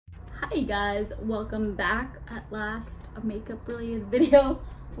Hi guys, welcome back at last. A makeup related video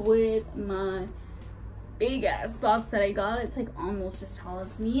with my big ass box that I got. It's like almost as tall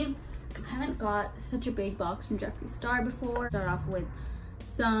as me. I haven't got such a big box from Jeffree Star before. Start off with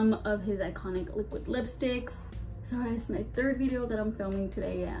some of his iconic liquid lipsticks. Sorry, it's my third video that I'm filming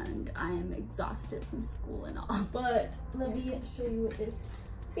today and I am exhausted from school and all. But let me show you this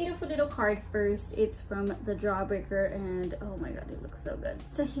beautiful little card first. It's from the JAWBREAKER and oh my god, it looks so good.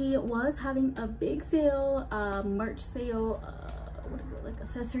 So he was having a big sale, merch sale, what is it, like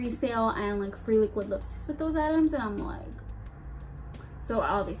accessory sale, and like free liquid lipsticks with those items, and I'm like, so I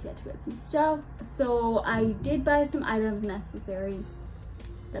obviously had to get some stuff. So I did buy some items necessary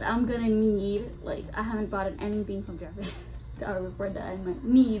that I'm gonna need. Like, I haven't bought anything from Jeffree Star before that I might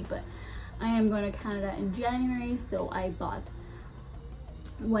need, but I am going to Canada in January, so I bought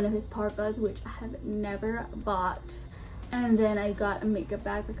one of his parkas, which I have never bought, and then I got a makeup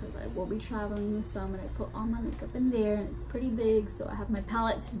bag because I will be traveling, so I'm gonna put all my makeup in there, and it's pretty big, so I have my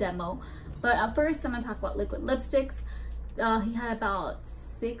palettes to demo. But at first I'm gonna talk about liquid lipsticks. He had about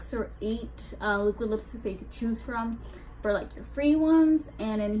 6 or 8 liquid lipsticks that you could choose from for like your free ones,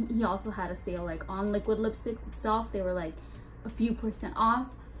 and then he also had a sale like on liquid lipsticks itself. They were like a few % off.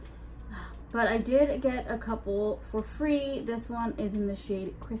 But I did get a couple for free. This one is in the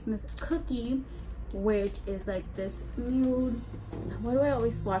shade Christmas Cookie, which is like this nude. What do I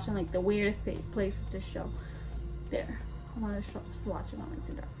always swatch on like the weirdest places to show? There, I want to swatch it on like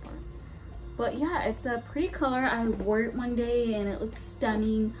the dark part. But yeah, it's a pretty color. I wore it one day and it looks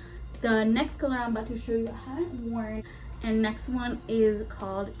stunning. The next color I'm about to show you, I haven't worn. And next one is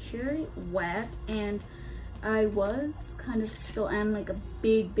called Cherry Wet, and I was kind of still am like a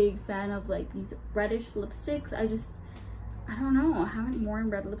big fan of like these reddish lipsticks. I don't know, I haven't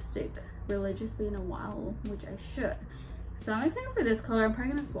worn red lipstick religiously in a while, which I should. So I'm excited for this color. I'm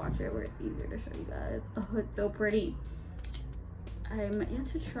probably gonna swatch it where it's easier to show you guys. Oh, it's so pretty. I'm yet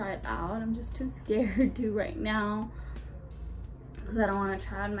to try it out. I'm just too scared to right now because I don't want to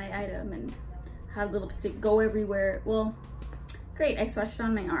try on my item and have the lipstick go everywhere. Well, great, I swatched it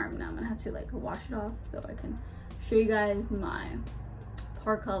on my arm. Now I'm gonna have to like wash it off so I can show you guys my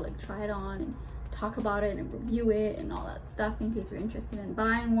parka, like try it on and talk about it and review it and all that stuff in case you're interested in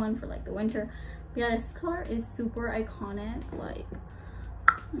buying one for like the winter. But yeah, this color is super iconic, like,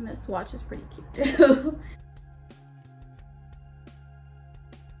 and this swatch is pretty cute too.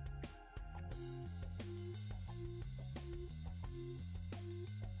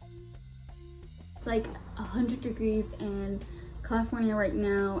 It's like 100 degrees in California right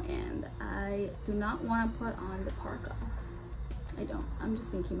now, and I do not want to put on the parka. I don't. I'm just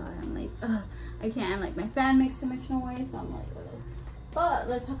thinking about it. I'm like, ugh, I can't. Like, my fan makes so much noise, so I'm like, ugh. But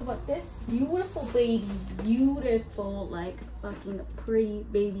let's talk about this beautiful baby. Beautiful, like fucking pretty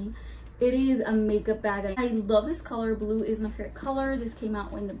baby. It is a makeup bag. I love this color. Blue is my favorite color. This came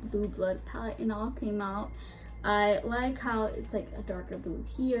out when the Blue Blood palette and all came out. I like how it's like a darker blue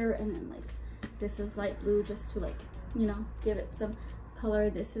here, and then like this is light blue just to like, you know, give it some color.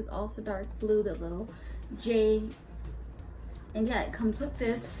 This is also dark blue, the little J. And yeah, it comes with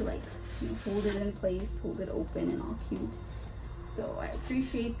this to like, you know, hold it in place, hold it open and all cute. So I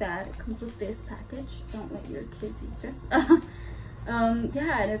appreciate that. It comes with this package. Don't let your kids eat this.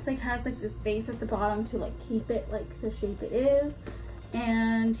 Yeah, and it's like has like this base at the bottom to like keep it like the shape it is.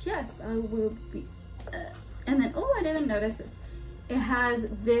 And yes, I will be and then, oh, I didn't notice this. It has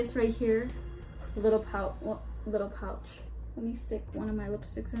this right here. It's a little pouch. Well, little pouch. Let me stick one of my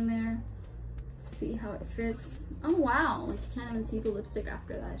lipsticks in there. See how it fits. Oh wow, like you can't even see the lipstick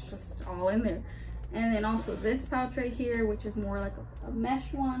after that. It's just all in there. And then also this pouch right here, which is more like a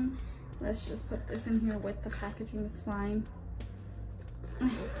mesh one. Let's just put this in here with the packaging is fine. I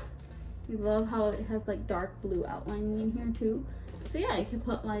love how it has like dark blue outlining in here too. So yeah, you can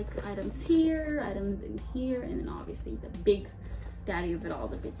put like items here, items in here, and then obviously the big daddy of it all,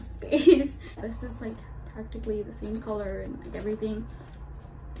 the big space. This is like practically the same color and like everything.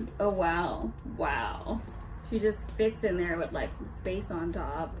 Oh wow, wow, she just fits in there with like some space on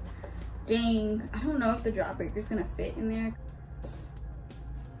top. Dang, I don't know if the JAWBREAKER is gonna fit in there.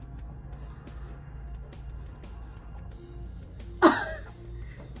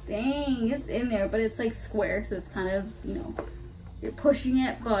 Dang, it's in there, but it's like square, so it's kind of, you know, you're pushing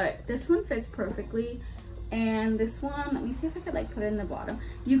it, but this one fits perfectly. And this one, let me see if I could like put it in the bottom.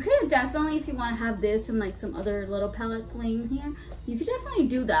 You could definitely, if you want to have this and like some other little pellets laying here, you could definitely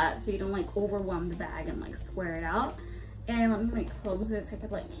do that so you don't like overwhelm the bag and like square it out. And let me like close it so I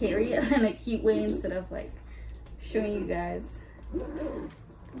could like carry it in a cute way instead of like showing you guys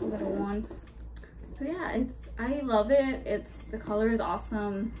a little one. So yeah, I love it. The color is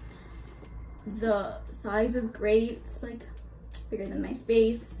awesome. the size is great. It's like bigger than my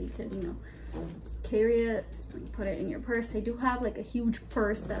face. You could, you know, carry it and put it in your purse. I do have like a huge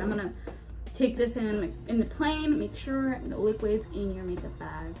purse that I'm gonna take this in the plane. Make sure no liquids in your makeup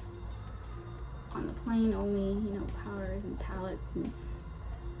bag on the plane, only, you know, powders and palettes and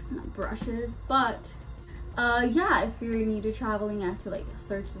brushes. But yeah, if you're new to traveling, I had to like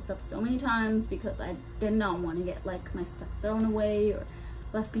search this up so many times because I did not want to get like my stuff thrown away or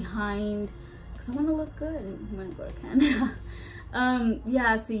left behind, because I want to look good when I go to Canada.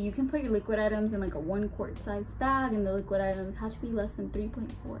 Yeah, so you can put your liquid items in like a 1 quart size bag, and the liquid items have to be less than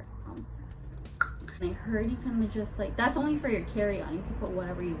 3.4 ounces. And I heard you can just like, that's only for your carry-on. You can put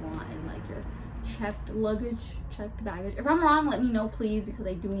whatever you want in like your checked luggage, checked baggage. If I'm wrong, let me know please, because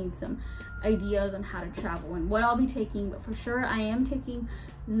I do need some ideas on how to travel and what I'll be taking. But for sure I am taking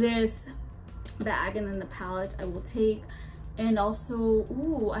this bag, and then the palette I will take. And also,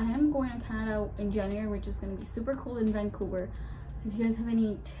 ooh, I am going to Canada in January, which is going to be super cold in Vancouver. So if you guys have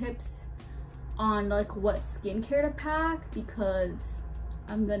any tips on like what skincare to pack, because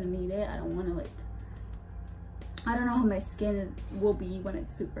I'm gonna need it. I don't want to like, I don't know how my skin will be when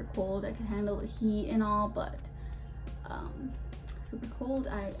it's super cold. I can handle the heat and all, but super cold,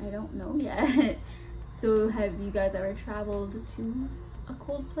 I don't know yet. So have you guys ever traveled to a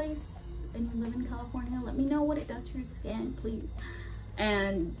cold place and you live in California? Let me know what it does to your skin, please.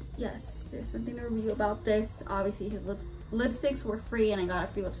 And yes, there's something to review about this. Obviously his lipsticks were free, and I got a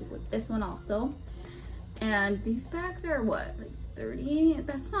free lipstick with this one also. And these bags are what, like 30?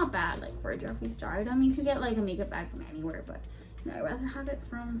 That's not bad, like for a Jeffree Star item. You can get like a makeup bag from anywhere, but you know, I'd rather have it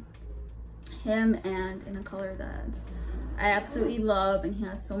from him and in a color that I absolutely love. And he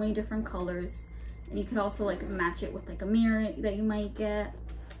has so many different colors, and you could also like match it with like a mirror that you might get.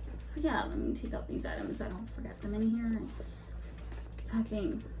 So yeah, let me take out these items so I don't forget them in here and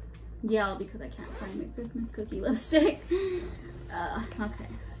fucking yell because I can't find my Christmas cookie lipstick. Okay,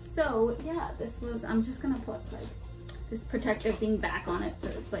 so yeah, this was, I'm just gonna put like this protective thing back on it so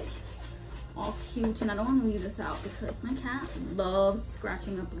it's like all cute. And I don't want to leave this out because my cat loves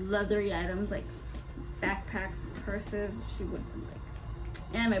scratching up leathery items like backpacks, purses. She would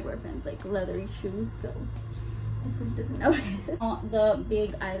like, and my boyfriend's like leathery shoes, so hopefully he doesn't notice. The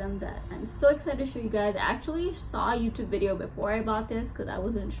big item that I'm so excited to show you guys, I actually saw a YouTube video before I bought this because I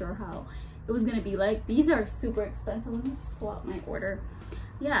wasn't sure how it was gonna be like. These are super expensive. Let me just pull out my order.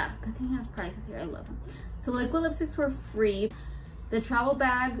 Yeah, good thing he has prices here. I love them. So liquid lipsticks were free. The travel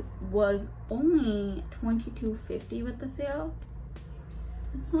bag was only $22.50 with the sale.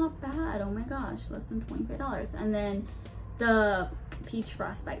 It's not bad. Oh my gosh, less than $25. And then the peach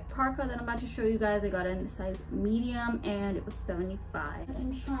frostbite parka that I'm about to show you guys, I got it in the size medium, and it was $75.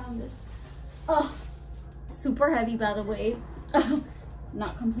 I'm trying this. Oh, super heavy, by the way.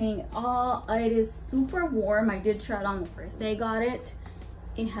 Not complaining at all. It is super warm. I did try it on the first day I got it.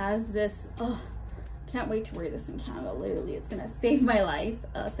 It has this, oh, can't wait to wear this in Canada. Literally, it's gonna save my life.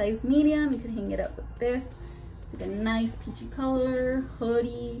 Size medium. You can hang it up with this. It's like a nice peachy color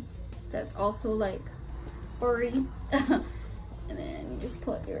hoodie that's also like furry. And then you just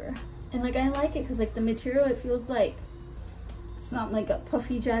put your, and like I like it because like the material, it feels like it's not like a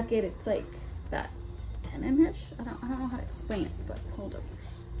puffy jacket. It's like that denim-ish. I don't know how to explain it, but hold up.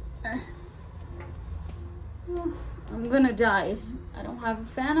 I'm gonna die. I don't have a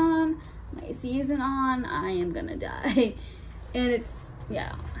fan on. My AC isn't on. I am gonna die. And it's,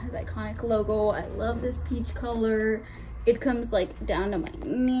 yeah, his iconic logo. I love this peach color. It comes like down to my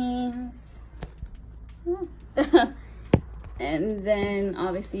knees. And then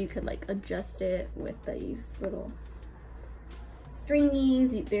obviously you could like adjust it with these little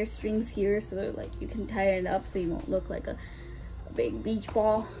stringies. There's strings here, so they're like, you can tie it up so you won't look like a big beach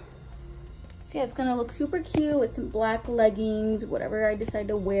ball. So yeah, it's gonna look super cute with some black leggings, whatever I decide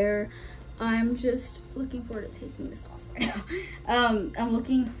to wear. I'm just looking forward to taking this off right now. I'm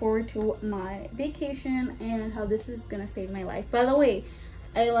looking forward to my vacation and how this is gonna save my life. By the way,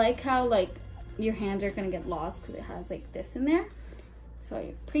 I like how like your hands are gonna get lost because it has like this in there. So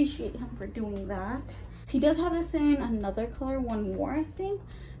I appreciate him for doing that. He does have this in another color, one more I think,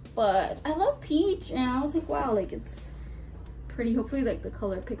 but I love peach, and I was like, wow, like it's pretty. Hopefully like the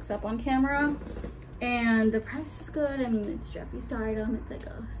color picks up on camera, and the price is good. I mean, it's Jeffree Star item. It's like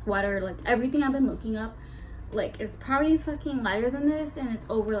a sweater, like everything I've been looking up, like it's probably fucking lighter than this, and it's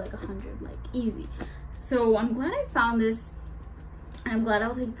over like 100, like easy. So I'm glad I found this. I'm glad I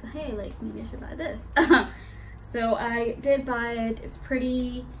was like, hey, like maybe I should buy this. So I did buy it. It's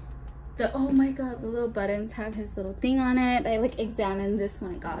pretty. Oh my god, the little buttons have his little thing on it. I like examined this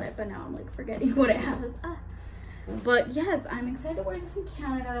when I got it, but now I'm like forgetting what it has. But yes, I'm excited to wear this in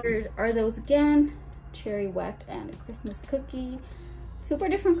Canada. Here are those again, cherry wet and a Christmas cookie. Super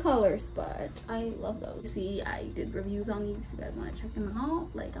different colors, but I love those. See, I did reviews on these. If you guys want to check them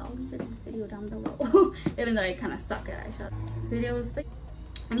out, like, I'll leave it in the video down below. Even though I kind of suck at eyeshadow videos. Like,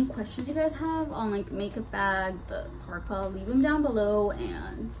 any questions you guys have on like makeup bag, the parka, leave them down below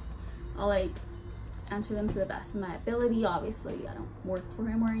and I'll like answer them to the best of my ability. Obviously, I don't work for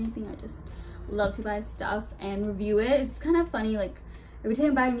him or anything. I just love to buy stuff and review it. It's kind of funny, like every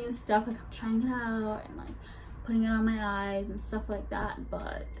time I buy new stuff, like I'm trying it out and like putting it on my eyes and stuff like that.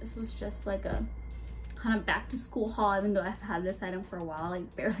 But this was just like a kind of back to school haul, even though I've had this item for a while. I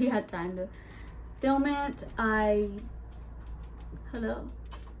barely had time to film it. Hello,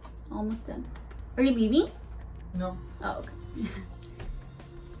 almost done. Are you leaving? No. Oh, okay.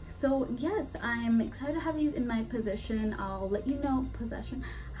 So yes, I'm excited to have these in my possession. I'll let you know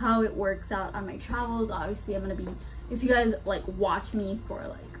how it works out on my travels. Obviously, I'm gonna be, if you guys like watch me for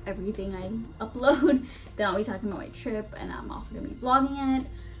like everything I upload, then I'll be talking about my trip and I'm also gonna be vlogging it.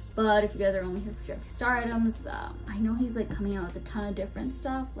 But if you guys are only here for Jeffree Star items, I know he's like coming out with a ton of different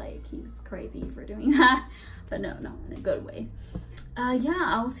stuff. Like he's crazy for doing that, but no, in a good way. Yeah,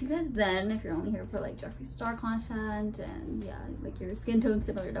 I'll see you guys then if you're only here for like Jeffree Star content and yeah, like your skin tone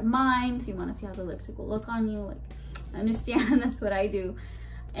similar to mine, so you want to see how the lipstick will look on you. Like, I understand, that's what I do.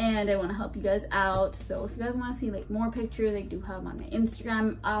 And I want to help you guys out. So if you guys want to see like more pictures, I do have on my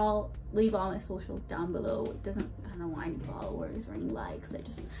Instagram. I'll leave all my socials down below. It doesn't, I don't want any followers or any likes. I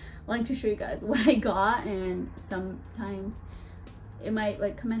just like to show you guys what I got, and sometimes it might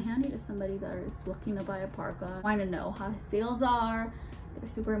like come in handy to somebody that is looking to buy a parka. I want to know how his sales are. They're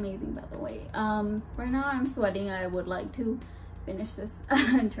super amazing, by the way. Right now I'm sweating. I would like to finish this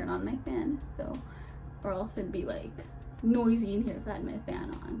and turn on my fan, so, or else it'd be like noisy in here if I had my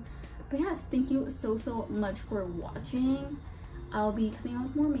fan on. But yes, thank you so much for watching. I'll be coming out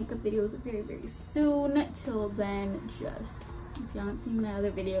with more makeup videos very soon. Till then, just if you haven't seen my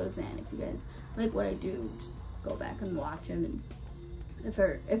other videos and if you guys like what I do, just go back and watch them, and if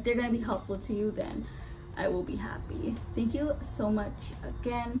they're gonna be helpful to you, then I will be happy. Thank you so much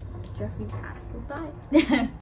again. Jeffree's ass is bye.